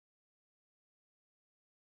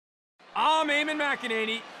I'm Eamon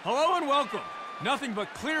McEnany. Hello and welcome. Nothing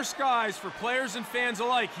but clear skies for players and fans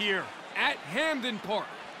alike here at Hamden Park.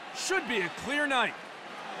 Should be a clear night.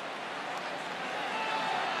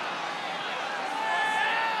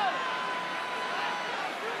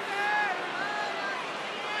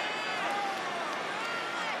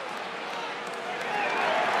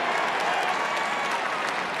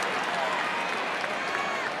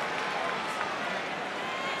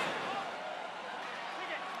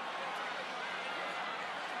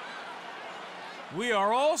 We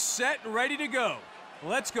are all set and ready to go.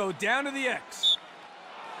 Let's go down to the X.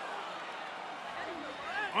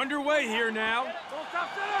 Underway here now.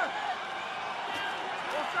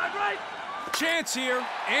 Chance here,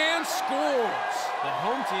 and scores. The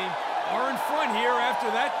home team are in front here after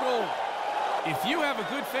that goal. If you have a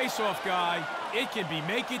good face-off guy, it can be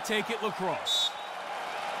make it, take it lacrosse.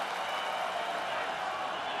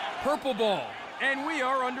 Purple ball, and we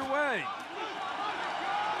are underway.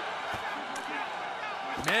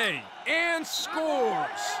 May, and scores.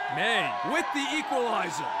 May with the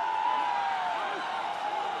equalizer.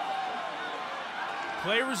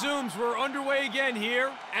 Play resumes. We're underway again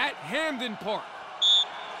here at Hamden Park.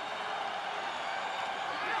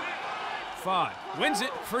 5 wins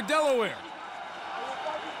it for Delaware.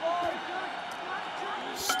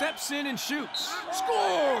 Steps in and shoots.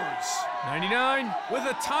 Scores! 99 with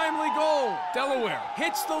a timely goal. Delaware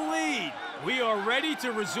hits the lead. We are ready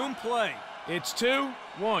to resume play. It's 2-1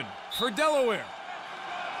 for Delaware.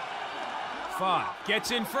 5 gets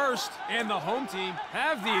in first, and the home team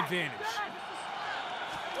have the advantage.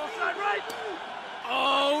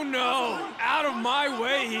 Oh no! Out of my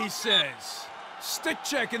way, he says. Stick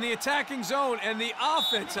check in the attacking zone, and the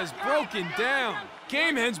offense has broken down.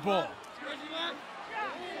 Game hands ball.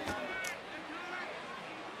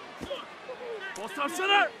 Ball side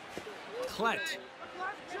center. Klett.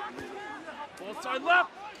 Ball side left.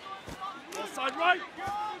 Ball side right.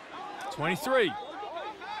 23.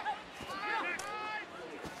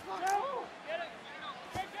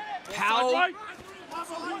 Powell. Right.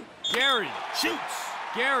 Gary shoots.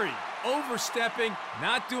 Gary overstepping,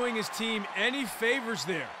 not doing his team any favors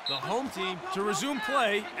there. The home team to resume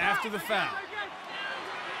play after the foul.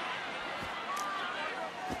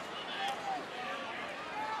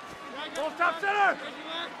 Ball top center.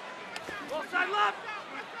 Ball side left.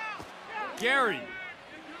 Gary.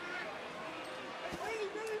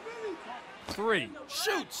 3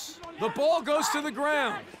 shoots. The ball goes to the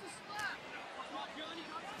ground.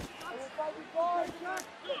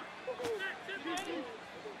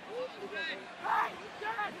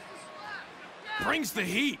 Brings the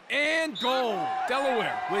heat and goal.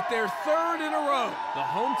 Delaware with their 3rd in a row. The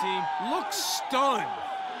home team looks stunned.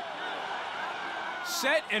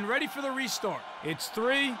 Set and ready for the restart. It's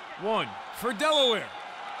 3-1 for Delaware.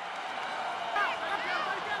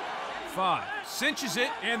 5 cinches it,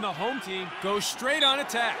 and the home team goes straight on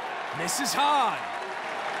attack. Misses high.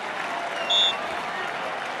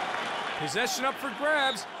 Possession up for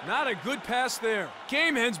grabs. Not a good pass there.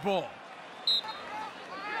 Game hands ball.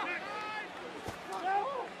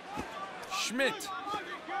 Schmidt.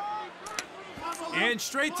 And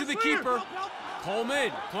straight to the keeper.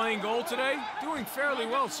 Coleman playing goal today. Doing fairly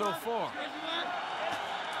well so far.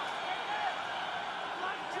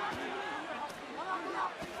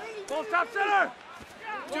 Ball top center.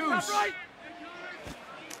 Deuce.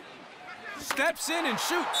 Steps in and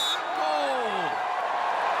shoots. Goal.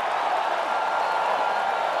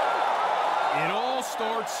 It all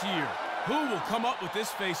starts here. Who will come up with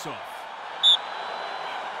this faceoff?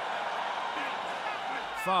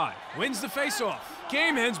 5 wins the faceoff.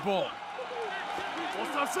 Game hands ball. Ball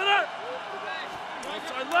top center. Ball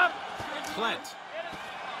side left. Klett.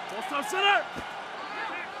 Ball top center.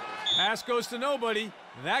 Pass goes to nobody.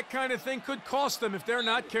 That kind of thing could cost them if they're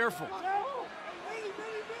not careful.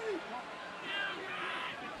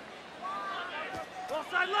 Ball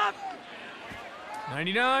side left.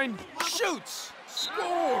 99 shoots.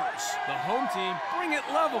 Scores. The home team bring it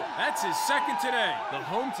level. That's his 2nd today. The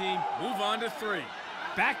home team move on to 3.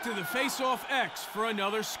 Back to the face-off X for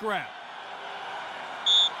another scrap.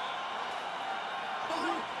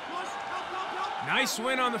 Nice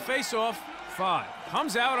win on the face-off. 5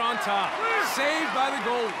 comes out on top. Saved by the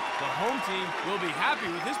goalie. The home team will be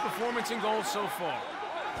happy with his performance in goal so far.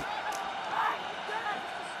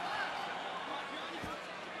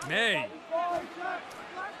 May.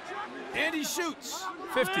 And he shoots.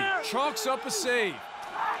 50 chalks up a save.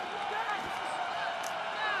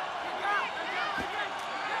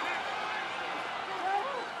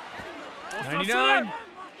 99.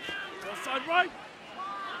 Ball side right.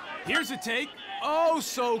 Here's a take. Oh,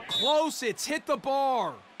 so close. It's hit the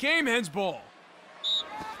bar. Game ends ball.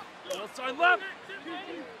 Ball side left.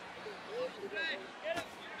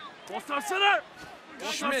 Ball side center.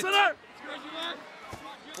 Ball side Schmidt. center.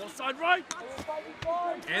 Ball side right.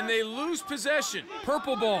 And they lose possession.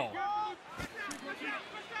 Purple ball.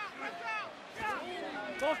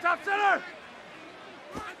 Ball top center.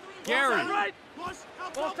 Gary. Ball side right.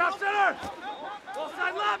 Ball top center. Ball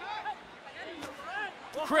side left.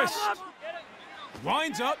 Ball Chris. top left.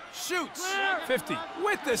 Winds up, shoots. 50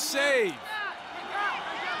 with the save.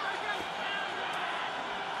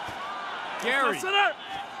 Gary. Ball center.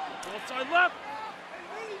 Ball side left.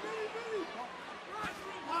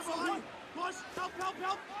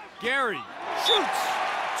 Gary shoots.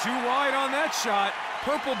 Too wide on that shot.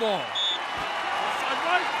 Purple ball. Ball side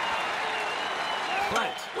right.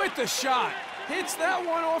 Brent with the shot. Hits that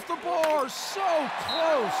one off the bar. So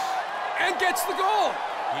close. And gets the goal.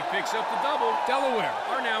 He picks up the double. Delaware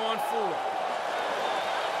are now on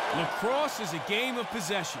 4. Lacrosse is a game of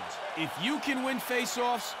possessions. If you can win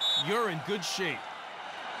face-offs, you're in good shape.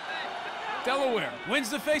 Delaware wins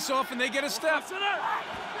the face-off and they get a step. Ball center.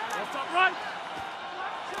 Ball top right.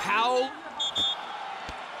 Powell.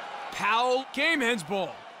 Powell. Game ends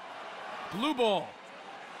ball. Blue ball.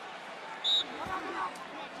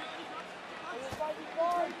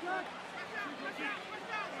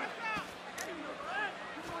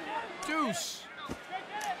 Deuce.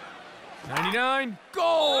 99.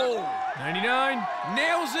 Goal. 99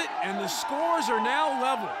 nails it, and the scores are now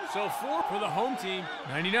level. So 4 for the home team.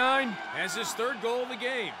 99 has his 3rd goal of the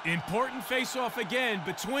game. Important face-off again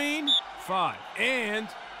between 5 and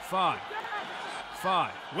 5.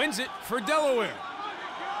 5 wins it for Delaware.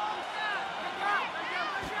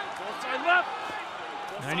 Ball side left.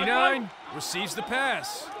 Ball side 99 right. receives the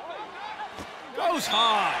pass. Goes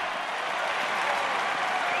high.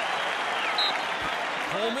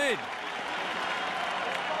 Coleman.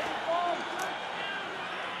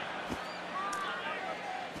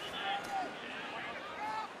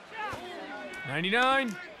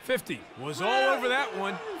 $99, 50 was all over that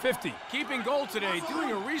one. 50 keeping goal today,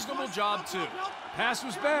 doing a reasonable job too. Pass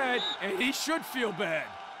was bad, and he should feel bad.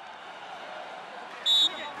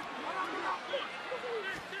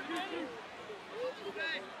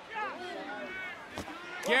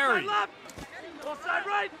 Gary. Ball side left. Ball side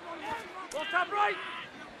right. Ball top right.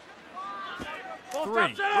 Ball 3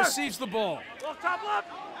 top center. receives the ball. Ball top left.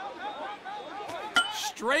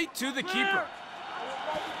 Straight to the keeper.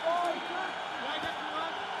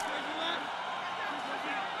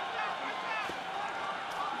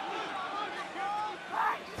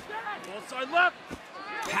 Ball side left.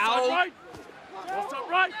 Powell. Ball side right. Ball top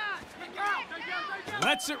right.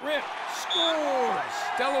 Lets it rip. Scores.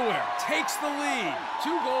 Delaware takes the lead.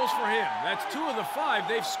 2 goals for him. That's 2 of the 5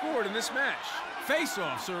 they've scored in this match.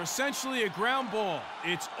 Face-offs are essentially a ground ball.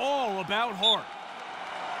 It's all about heart.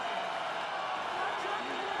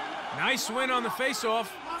 Nice win on the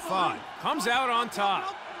face-off. 5 comes out on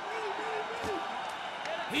top.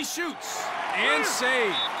 He shoots and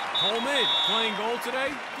saved. Coleman playing goal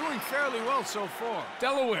today, doing fairly well so far.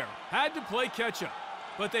 Delaware had to play catch-up,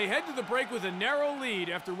 but they head to the break with a narrow lead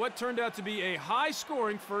after what turned out to be a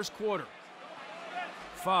high-scoring first quarter.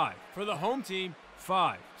 5 for the home team,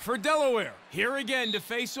 5 for Delaware. Here again to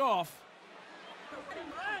face off.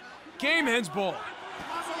 Game ends ball.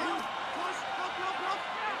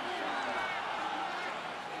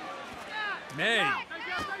 May.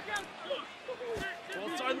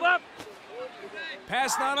 Ball side left.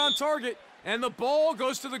 Pass not on target, and the ball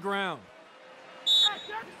goes to the ground.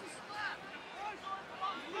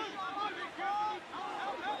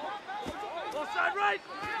 Ball side right.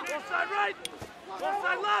 Ball side right. Ball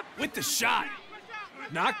side left. With the shot.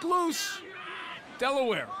 Knocked loose.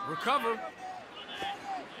 Delaware recover.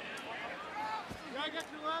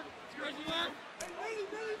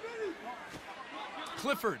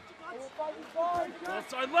 Clifford. Ball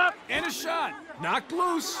side left. And a shot. Knocked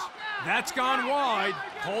loose. That's gone wide.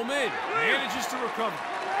 Coleman manages to recover.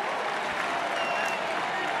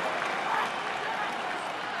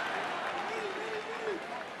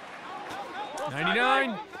 Ball side 99.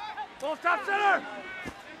 right. Ball top center.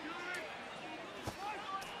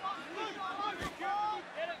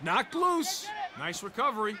 Knocked loose. Nice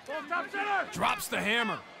recovery. Ball top center. Drops the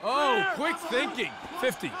hammer. Oh, quick thinking.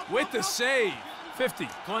 50 with the save. 50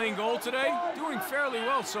 playing goal today, doing fairly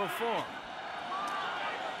well so far.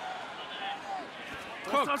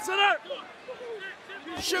 Ball Cook top center.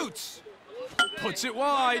 shoots. Puts it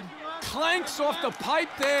wide. Clanks off the pipe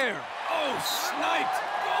there. Oh, sniped.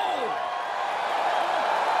 Goal.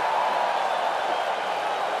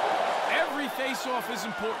 Every face-off is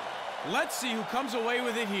important. Let's see who comes away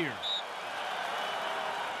with it here.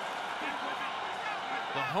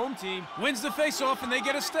 The home team wins the faceoff and they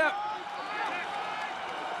get a step.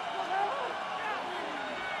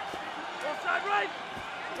 Ball side right.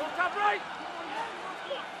 Ball top right.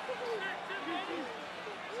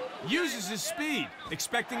 Uses his speed,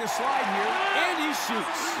 expecting a slide here, and he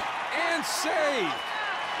shoots. And saved.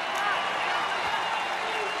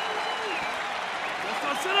 Ball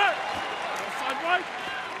side center. Ball side right.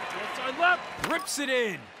 Ball side left. Rips it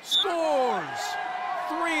in. Scores.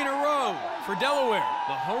 3 in a row for Delaware.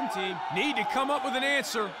 The home team need to come up with an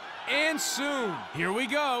answer, and soon. Here we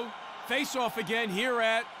go. Face-off again here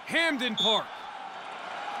at Hamden Park.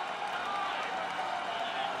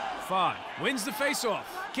 5 wins the face-off.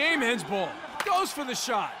 Game ends ball. Goes for the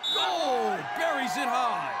shot. Goal! Buries it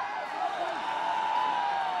high.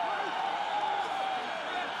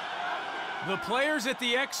 The players at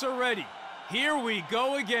the X are ready. Here we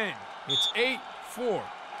go again. It's 8-4.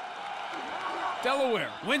 Delaware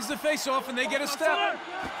wins the face-off and they get a step.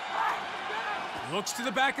 Looks to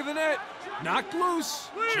the back of the net. Knocked loose.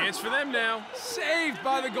 Chance for them now. Saved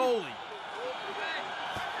by the goalie.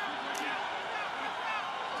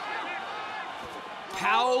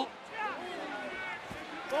 Powell.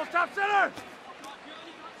 Ball top center.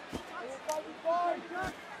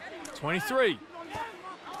 23.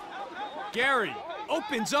 Gary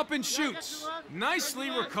opens up and shoots. Nicely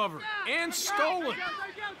recovered and stolen.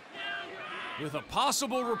 With a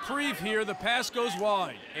possible reprieve here, the pass goes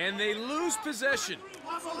wide, and they lose possession.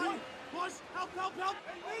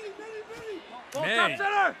 Ball Man. top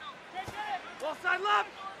center. Ball side left.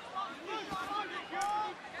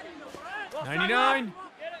 Ball side 99. left.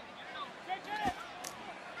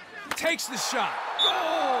 Takes the shot.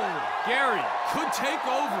 Goal! Gary could take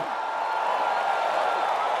over.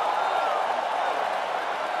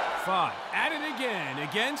 5. At it again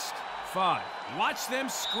against 5. Watch them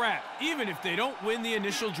scrap, even if they don't win the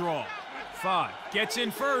initial draw. 5 gets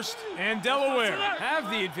in first, and Delaware have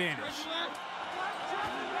the advantage.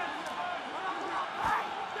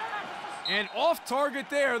 And off target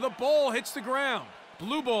there, the ball hits the ground.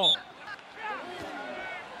 Blue ball.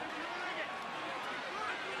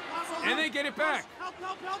 And they get it back.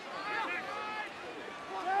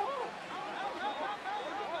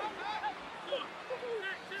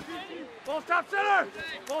 Ball top center.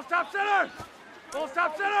 Ball top center. Ball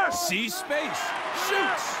top center. Sees space.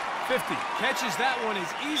 Shoots. 50. Catches that one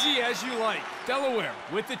as easy as you like. Delaware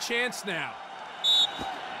with the chance now.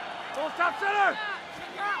 Ball top center.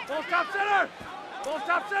 Ball top center. Ball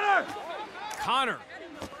top center. Connor.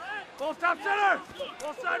 Ball top center.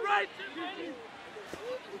 Ball side right.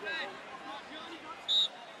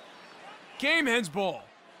 Game ends ball.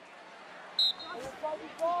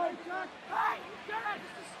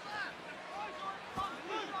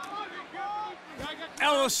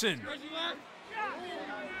 Ellison.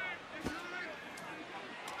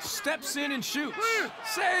 Steps in and shoots.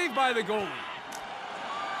 Saved by the goalie.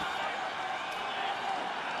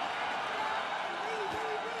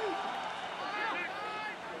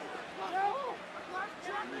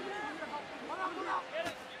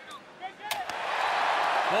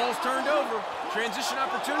 Ball's turned over. Transition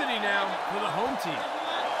opportunity now for the home team.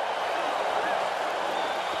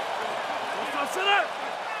 Ball top center.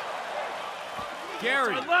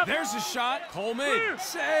 Gary, there's a shot. Coleman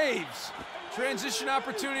saves. Transition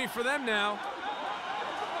opportunity for them now.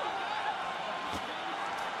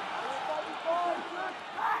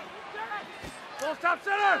 Ball top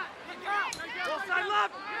center. Ball side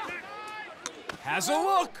left. Has a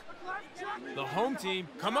look. The home team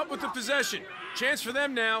come up with the possession. Chance for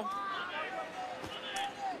them now.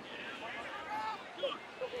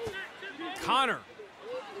 Connor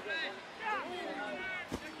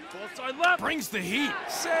Ball side left. brings the heat.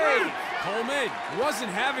 Save. Coleman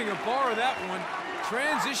wasn't having a bar of that one.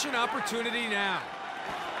 Transition opportunity now.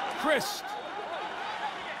 Christ.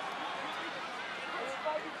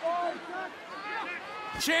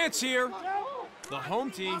 Chance here. The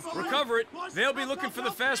home team recover it. They'll be looking for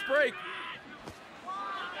the fast break.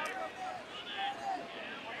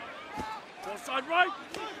 Ball side right.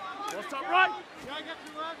 Ball top right.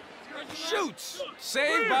 Shoots.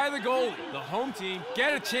 Saved by the goalie. The home team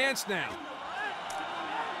get a chance now.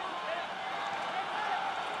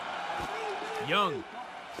 Young.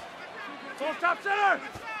 Ball top center.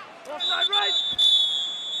 Ball side right.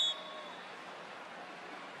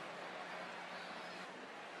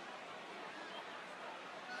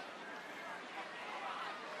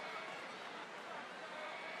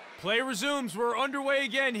 Play resumes. We're underway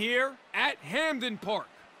again here at Hamden Park.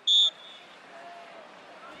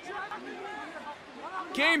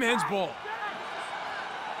 Game ends ball.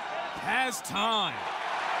 Has time.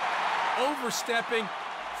 Overstepping.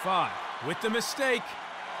 5 with the mistake.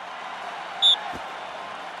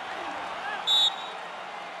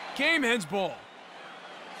 Game ends ball.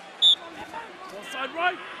 Ball side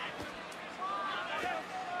right.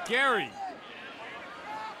 Gary.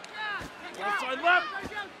 Ball side left.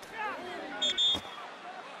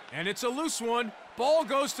 And it's a loose one. Ball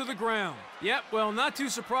goes to the ground. Yep, well, not too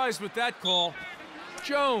surprised with that call.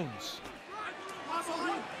 Jones.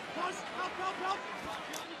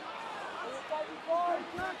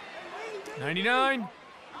 99.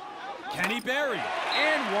 Kenny Berry.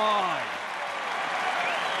 And wide.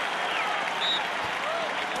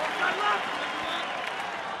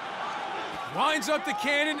 Winds up the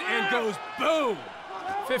cannon and goes boom.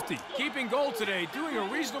 50. Keeping goal today, doing a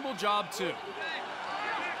reasonable job too.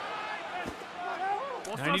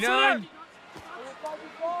 99.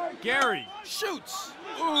 Gary shoots.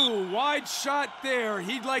 Ooh, wide shot there.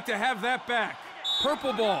 He'd like to have that back.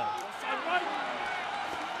 Purple ball.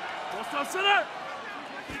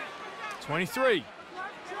 23.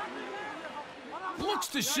 Looks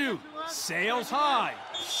to shoot. Sails high.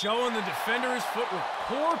 Showing the defender his footwork.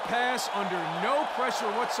 Poor pass under no pressure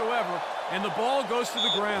whatsoever, and the ball goes to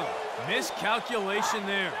the ground. Miscalculation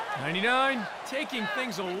there. 99, taking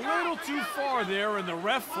things a little too far there, and the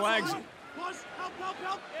ref flags it.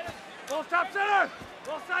 Ball top center.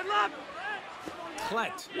 Ball side left.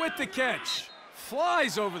 Klett with the catch.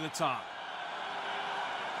 Flies over the top.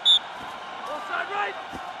 Ball side right.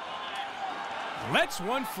 Lets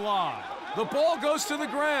one fly. The ball goes to the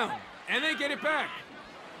ground, and they get it back.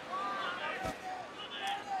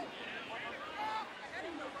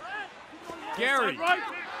 Gary.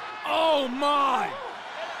 Oh, my!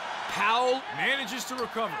 Powell manages to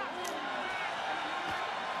recover.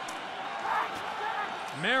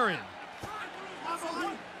 Marin.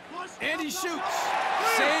 And he shoots.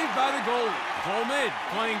 Saved by the goalie. Coleman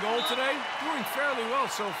playing goal today, doing fairly well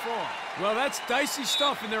so far. Well, that's dicey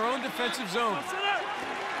stuff in their own defensive zone.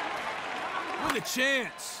 With a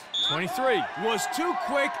chance. 23 was too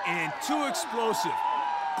quick and too explosive.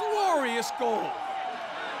 Glorious goal.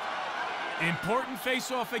 Important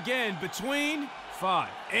face-off again between 5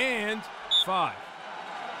 and 5.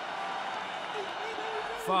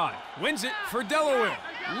 5 wins it for Delaware.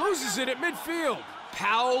 Loses it at midfield.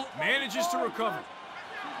 Powell manages to recover.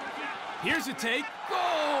 Here's a take.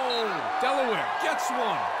 Goal! Delaware gets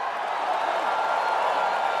one.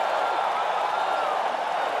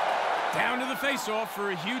 Down to the face-off for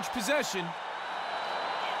a huge possession.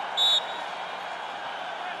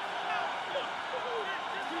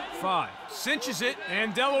 Five cinches it,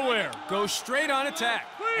 and Delaware goes straight on attack.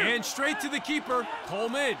 And straight to the keeper.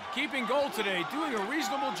 Coleman keeping goal today, doing a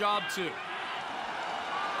reasonable job too.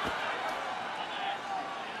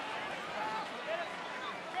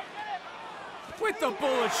 With the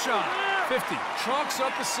bullet shot. 50 chalks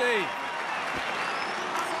up the save.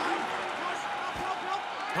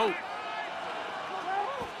 Hope.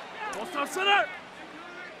 Ball top center.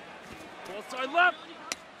 Ball side left.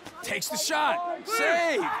 Takes the shot.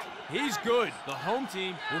 Saved. He's good. The home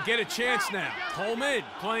team will get a chance now. Coleman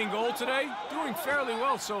playing goal today, doing fairly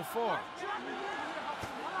well so far.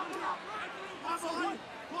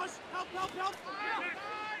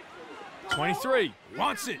 '23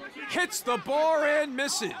 wants it. Hits the bar and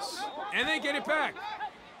misses. And they get it back.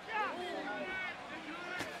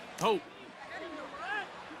 Hope.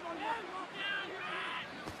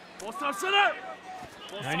 Ball top center.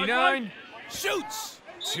 99 shoots.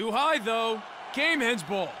 Too high though. Game ends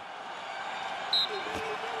ball.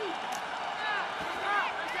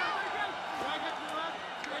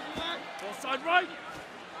 Ball side right.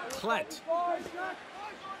 Klett.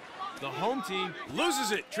 The home team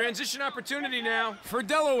loses it. Transition opportunity now for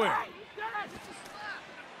Delaware.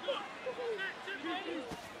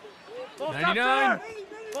 Ball 99.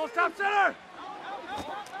 Ball top center.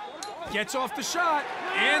 Gets off the shot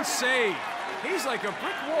and saved. He's like a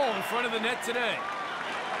brick wall in front of the net today.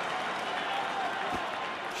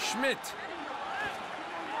 Schmidt.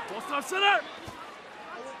 Ball top center.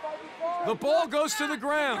 The ball goes to the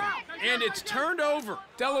ground, and it's turned over.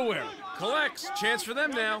 Delaware collects. Chance for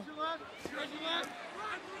them now.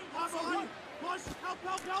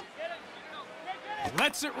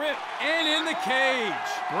 Lets it rip, and in the cage.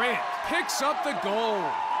 Grant picks up the goal.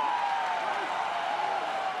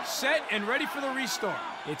 Set and ready for the restart.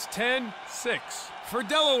 It's 10-6 for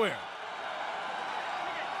Delaware.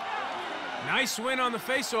 Nice win on the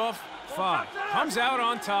faceoff. 5 comes out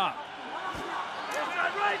on top.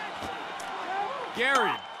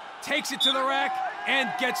 Gary takes it to the rack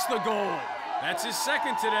and gets the goal. That's his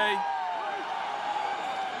second today.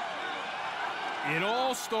 It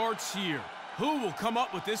all starts here. Who will come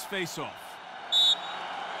up with this faceoff?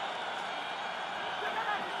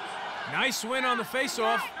 Nice win on the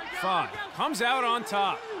faceoff. 5 comes out on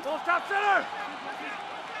top. Full stop center!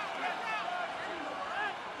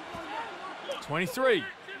 23.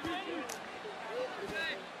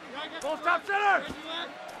 Full stop center!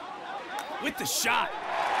 With the shot.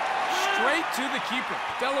 Straight to the keeper.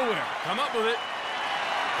 Delaware, come up with it.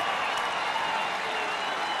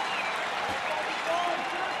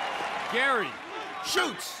 Gary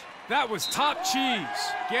shoots. That was top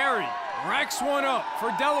cheese. Gary racks one up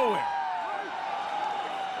for Delaware.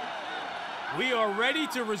 We are ready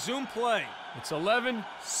to resume play. It's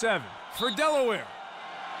 11-7 for Delaware.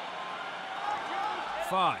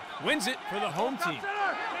 5 wins it for the home team.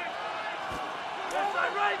 Left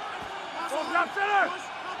side right! Full stop center!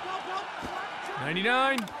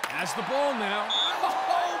 99 has the ball now.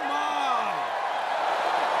 Oh, my!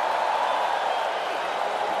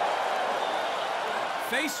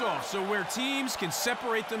 Face-offs are where teams can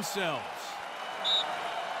separate themselves.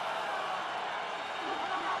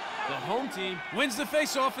 The home team wins the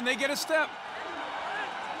face-off and they get a step.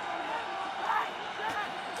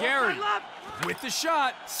 Gary with the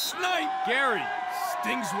shot. Snipe! Gary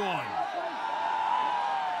stings one.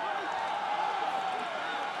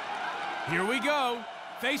 Here we go.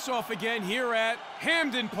 Face-off again here at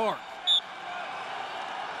Hamden Park.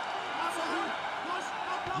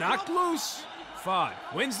 Knocked loose. 5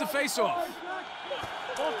 wins the face-off.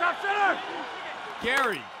 Full stop center!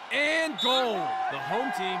 Gary and goal. The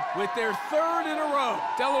home team with their 3rd in a row.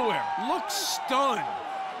 Delaware looks stunned.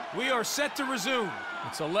 We are set to resume.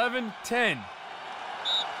 It's 11-10.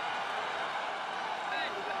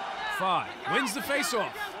 5 wins the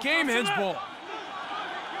face-off. Game ends ball.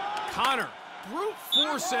 Connor, brute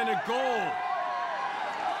force and a goal.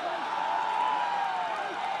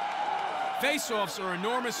 Face-offs are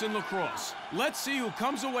enormous in lacrosse. Let's see who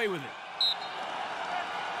comes away with it.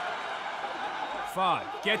 5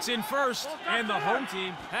 gets in first, and the home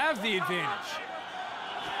team have the advantage.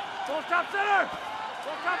 Full stop center!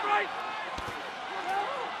 Full stop right!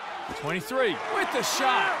 23 with the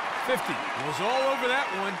shot. 50 was all over that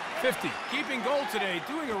one. 50 keeping goal today,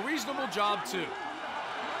 doing a reasonable job too.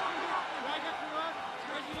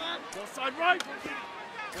 Full side right!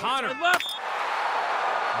 Connor. Full side left!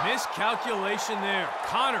 Miscalculation there.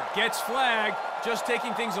 Connor gets flagged, just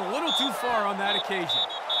taking things a little too far on that occasion.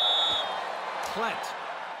 Clint.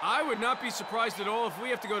 I would not be surprised at all if we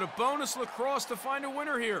have to go to bonus lacrosse to find a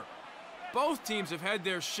winner here. Both teams have had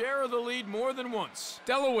their share of the lead more than once.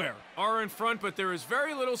 Delaware are in front, but there is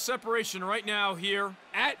very little separation right now here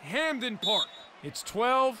at Hamden Park. It's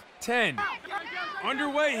 12-10.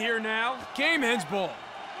 Underway here now. Game ends ball.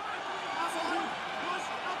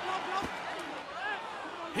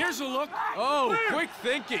 Here's a look. Oh, quick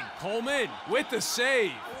thinking. Coleman with the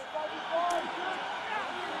save.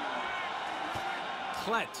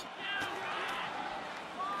 Klett.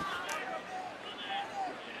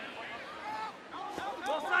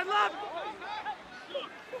 Full side left!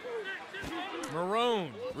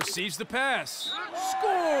 Marone receives the pass.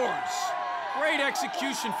 Scores! Great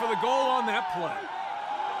execution for the goal on that play.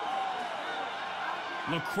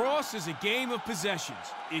 Lacrosse is a game of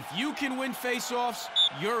possessions. If you can win face-offs,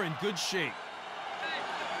 you're in good shape.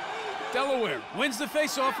 Delaware wins the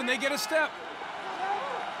face-off and they get a step.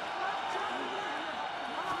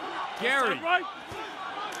 Gary. Full side right!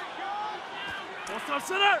 Full stop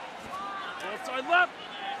center! Full side left!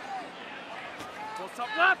 Full stop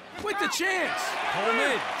left! With the chance.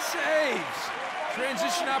 Coleman saves.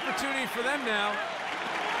 Transition opportunity for them now.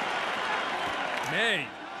 May.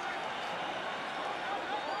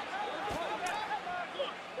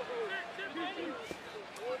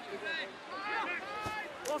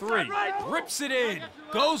 Full 3 side right! rips it in.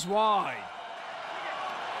 Goes wide.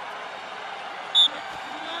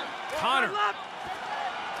 Connor. Left!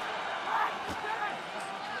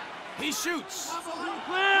 He shoots.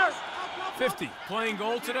 Clear! 50 playing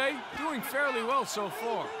goal today. Doing fairly well so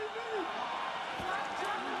far.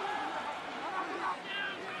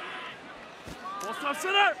 Full stop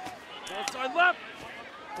center! Full side left!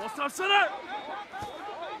 Full stop center!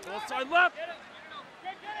 Full side left!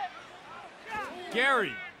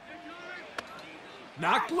 Gary.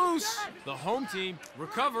 Knocked loose. The home team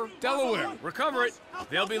recover. Delaware recover it.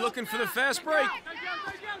 They'll be looking for the fast break.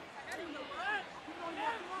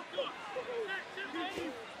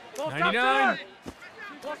 Full stop 99. center!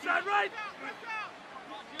 Full side right!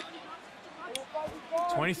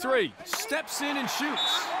 23 steps in and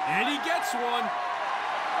shoots. And he gets one.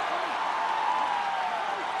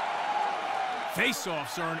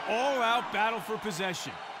 Face-offs are an all-out battle for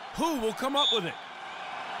possession. Who will come up with it?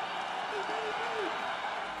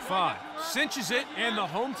 5 cinches it, and the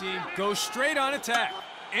home team goes straight on attack.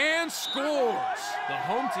 and scores. The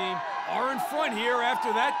home team are in front here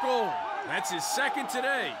after that goal. That's his second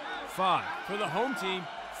today. 5 for the home team,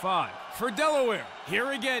 5 for Delaware.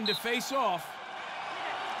 Here again to face off.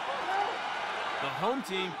 The home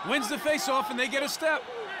team wins the face-off and they get a step.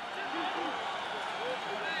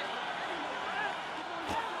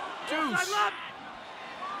 Deuce.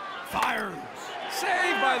 Fires.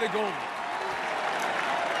 Saved by the goalie.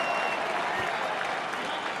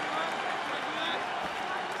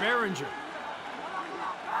 Behringer.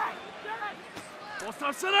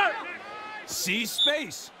 Ball center. Sees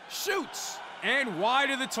space. Shoots. And wide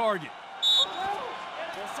of the target.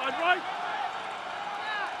 Ball side right.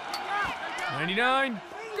 99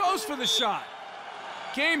 goes for the shot.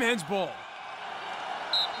 Game ends ball.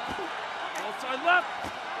 Ball side left.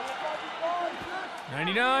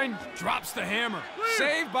 99 drops the hammer.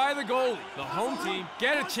 Saved by the goalie. The home team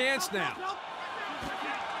get a chance now.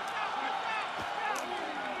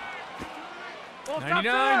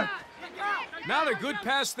 99. Not a good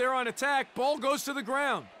pass there on attack. Ball goes to the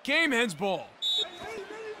ground. Game ends ball.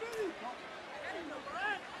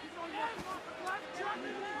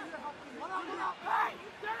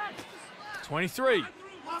 23.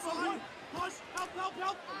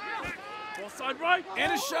 Ball side right.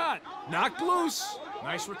 And a shot. Knocked loose.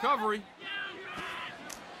 Nice recovery.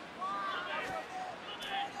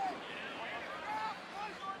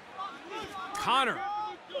 Connor.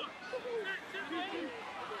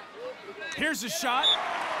 Here's a shot.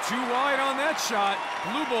 Too wide on that shot.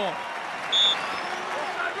 Blue ball.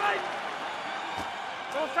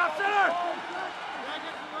 Ball top center.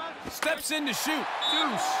 Steps in to shoot.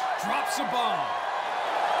 Deuce. Drops a bomb.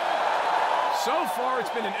 So far, it's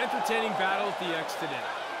been an entertaining battle at the X today.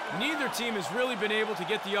 Neither team has really been able to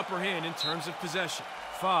get the upper hand in terms of possession.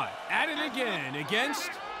 5. At it again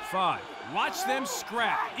against 5. Watch them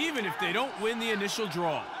scrap, even if they don't win the initial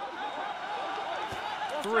draw.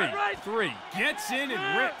 3. Gets in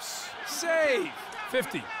and rips. Save.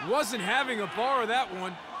 50. Wasn't having a bar of that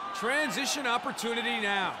one. Transition opportunity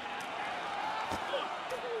now.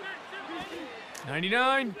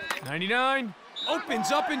 99.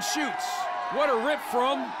 Opens up and shoots. What a rip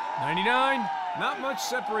from 99. Not much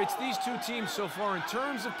separates these two teams so far in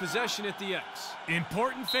terms of possession at the X.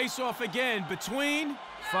 Important face-off again between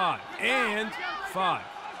 5 and 5.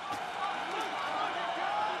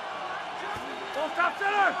 Ball top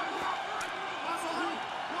center.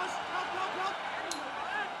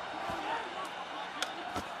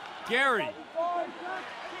 Gary.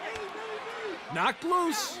 Knocked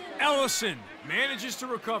loose. Ellison manages to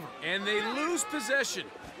recover, and they lose possession.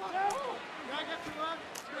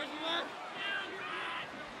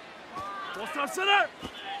 Ball top center.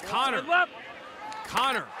 Connor. Left.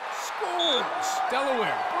 Connor scores.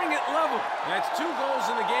 Delaware bring it level. That's 2 goals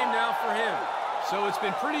in the game now for him. So it's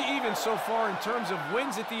been pretty even so far in terms of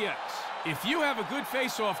wins at the X. If you have a good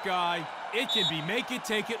face-off guy, it can be make it,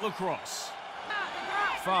 take it lacrosse.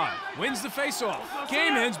 5 wins the face-off.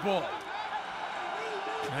 Game ends ball.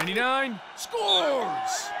 99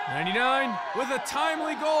 scores. 99 with a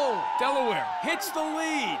timely goal. Delaware hits the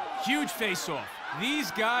lead. Huge face-off.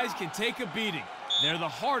 These guys can take a beating. They're the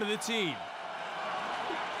heart of the team.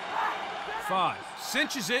 5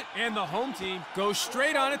 cinches it, and the home team goes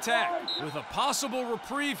straight on attack. With a possible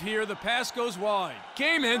reprieve here, the pass goes wide.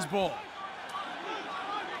 Game ends ball.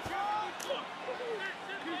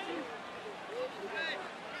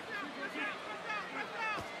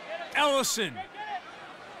 Ellison.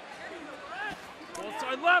 Ball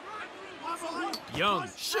side left. Young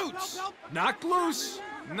shoots. Knocked loose.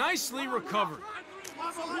 Nicely recovered.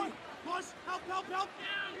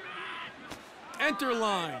 Enter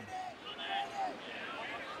line.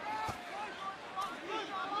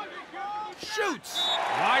 Shoots.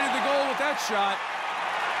 Wide of the goal with that shot.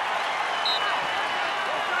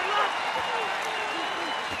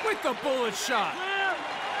 With the bullet shot.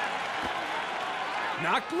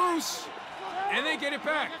 Knocked loose. And they get it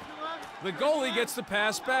back. The goalie gets the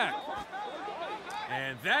pass back.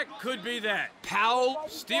 And that could be that. Powell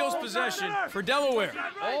steals possession for Delaware.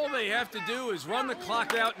 All they have to do is run the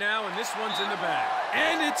clock out now, and this one's in the bag.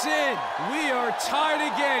 And it's in. We are tied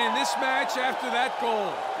again in this match after that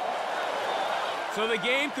goal. So the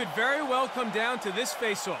game could very well come down to this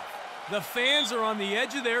face-off. The fans are on the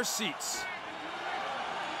edge of their seats.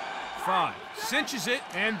 5 cinches it,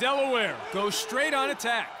 and Delaware goes straight on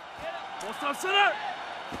attack. Ball top center.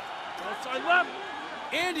 Ball side left.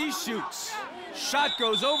 And he shoots. Shot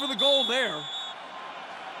goes over the goal there.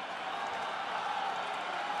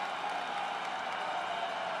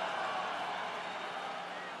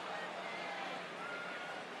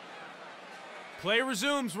 Play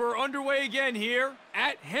resumes. We're underway again here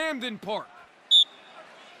at Hamden Park.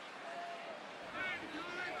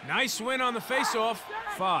 Nice win on the faceoff.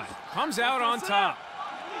 5 comes out on top.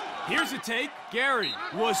 Here's a take. Gary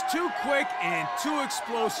was too quick and too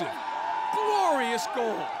explosive. Glorious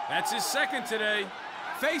goal. That's his second today.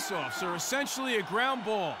 Faceoffs are essentially a ground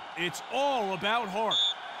ball. It's all about heart.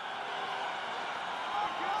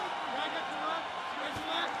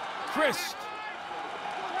 Christ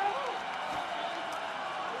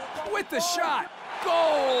with the shot.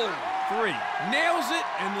 Goal! 3 nails it,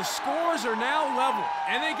 and the scores are now level,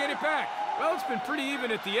 and they get it back. Well, it's been pretty even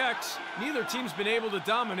at the X. Neither team's been able to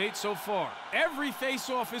dominate so far. Every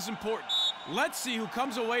face-off is important. Let's see who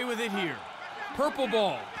comes away with it here. Purple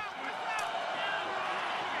ball.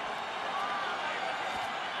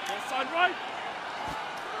 Side right.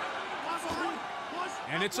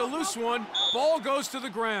 And it's a loose one. Ball goes to the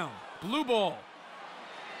ground. Blue ball.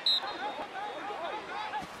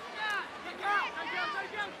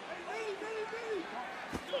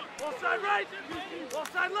 Ball side right. Ball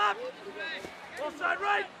side left. Ball side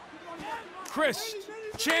right. Christ,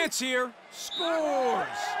 chance here. Scores.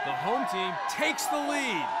 The home team takes the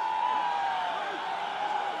lead.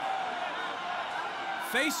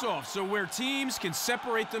 Face-offs are where teams can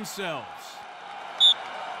separate themselves.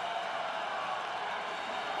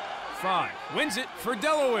 5 wins it for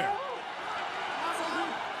Delaware.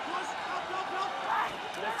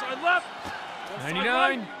 Ball side left. Ball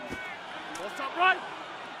 99. Ball side right.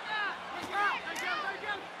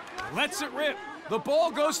 Lets it rip. The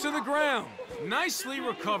ball goes to the ground. Nicely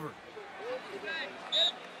recovered.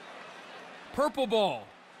 Purple ball.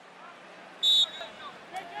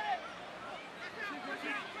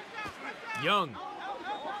 Young.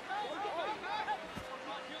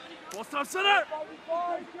 Ball stop center.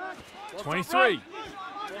 23.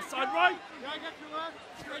 Ball side right.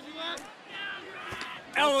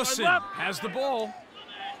 Ellison has the ball.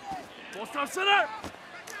 Ball stop center.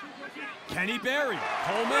 Kenny Berry.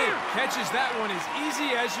 Coleman catches that one as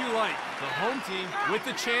easy as you like. The home team with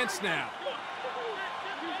the chance now.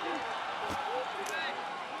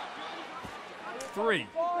 3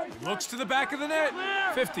 looks to the back of the net.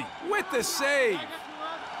 50 with the save.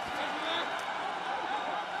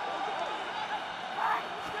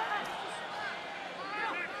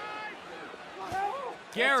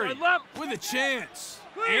 Gary with a chance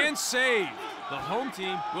and save. The home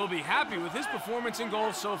team will be happy with his performance in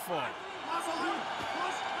goal so far.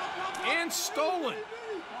 And stolen.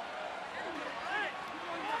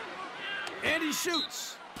 And he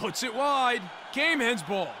shoots. Puts it wide. Game ends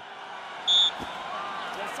ball.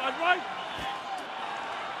 Ball side right.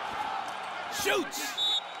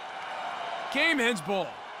 Shoots. Game ends ball.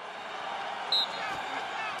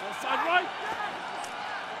 Ball side right.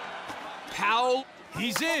 Powell,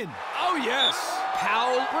 he's in. Oh, yes.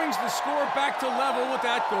 Powell brings the score back to level with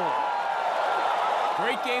that goal.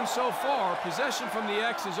 Great game so far. Possession from the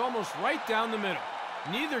X is almost right down the middle.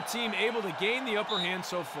 Neither team able to gain the upper hand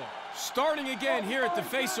so far. Starting again here at the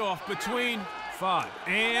face-off between 5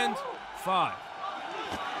 and 5.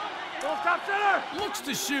 Ball stop center. Looks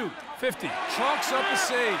to shoot. 50 chalks up a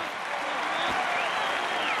save.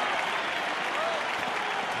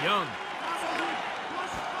 Young.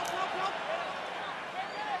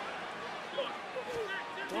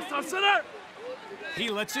 Ball stop center. He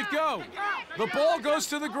lets it go. The ball goes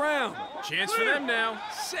to the ground. Chance for them now.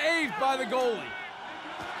 Saved by the goalie.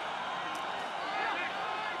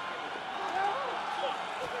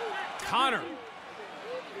 Connor.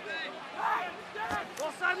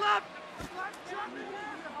 Ball side left.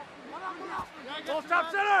 Ball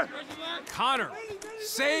stop center. Connor.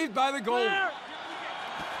 Saved by the goalie.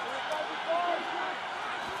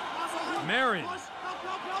 Marion.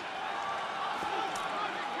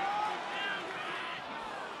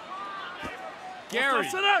 Gary.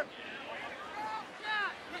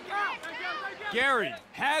 Gary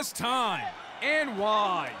has time and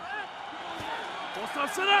wide. Ball stop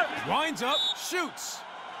center. Winds up, shoots.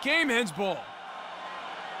 Game ends ball.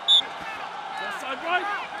 Ball side right.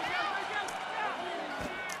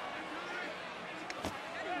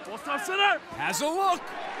 Ball stop center. Has a look.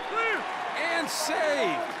 Clear. And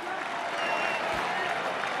save.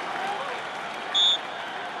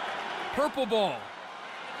 Purple ball.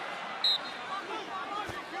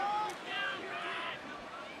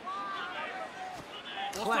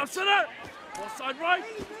 Ball stop center. Ball side right.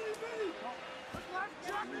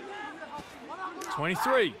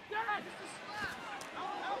 23.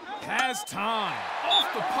 Has time.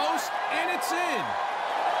 Off the post, and it's in.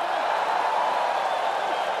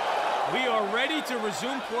 We are ready to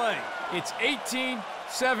resume play. It's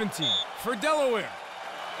 18-17 for Delaware.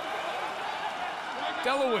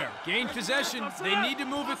 Delaware gained possession. They need to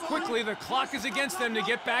move it quickly. The clock is against them to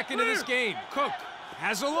get back into this game. Cook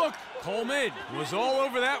has a look. Coleman was all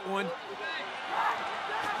over that one.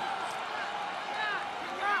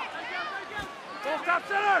 Stop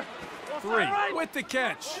center. 3 with the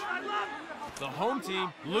catch. The home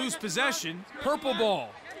team lose possession. Purple ball.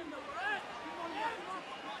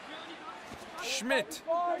 Schmidt.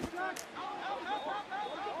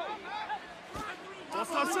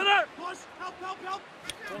 Stop center.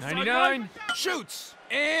 99 shoots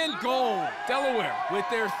and goal. Delaware with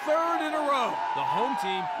their 3rd in a row. The home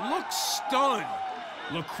team looks stunned.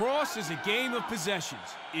 Lacrosse is a game of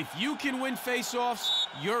possessions. If you can win face-offs,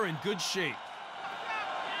 you're in good shape.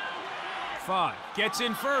 5 gets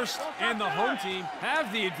in first, and the home team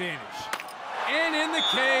have the advantage. And in the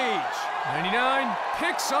cage. 99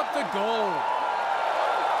 picks up the goal.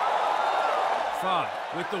 5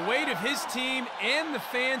 with the weight of his team and the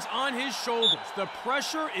fans on his shoulders. The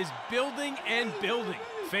pressure is building and building.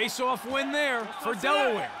 Face-off win there for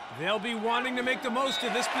Delaware. They'll be wanting to make the most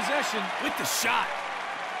of this possession with the shot.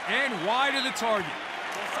 And wide of the target.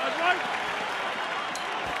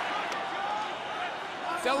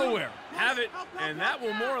 Delaware have it, and that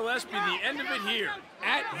will more or less be the end of it here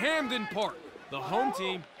at Hamden Park. The home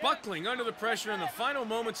team buckling under the pressure in the final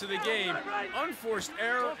moments of the game. Unforced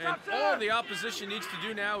error, and all the opposition needs to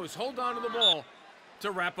do now is hold on to the ball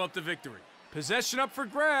to wrap up the victory. Possession up for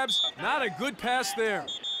grabs. Not a good pass there.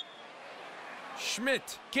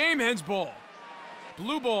 Schmidt, Gamehen's ball.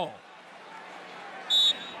 Blue ball.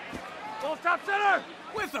 Stop center.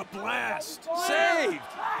 With a blast. Saved.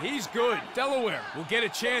 He's good. Delaware will get a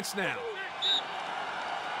chance now.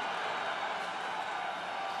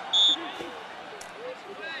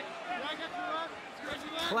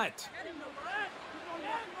 Klett.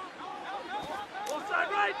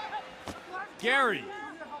 Gary.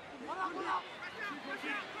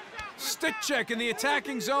 Stick check in the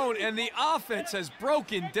attacking zone, and the offense has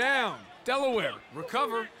broken down. Delaware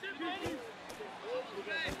recover.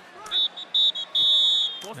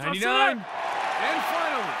 99. And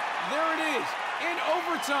finally, there it is, in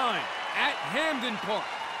overtime at Hamden Park.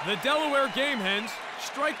 The Delaware Gamehens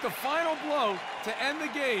strike the final blow to end the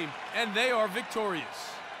game, and they are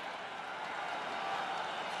victorious.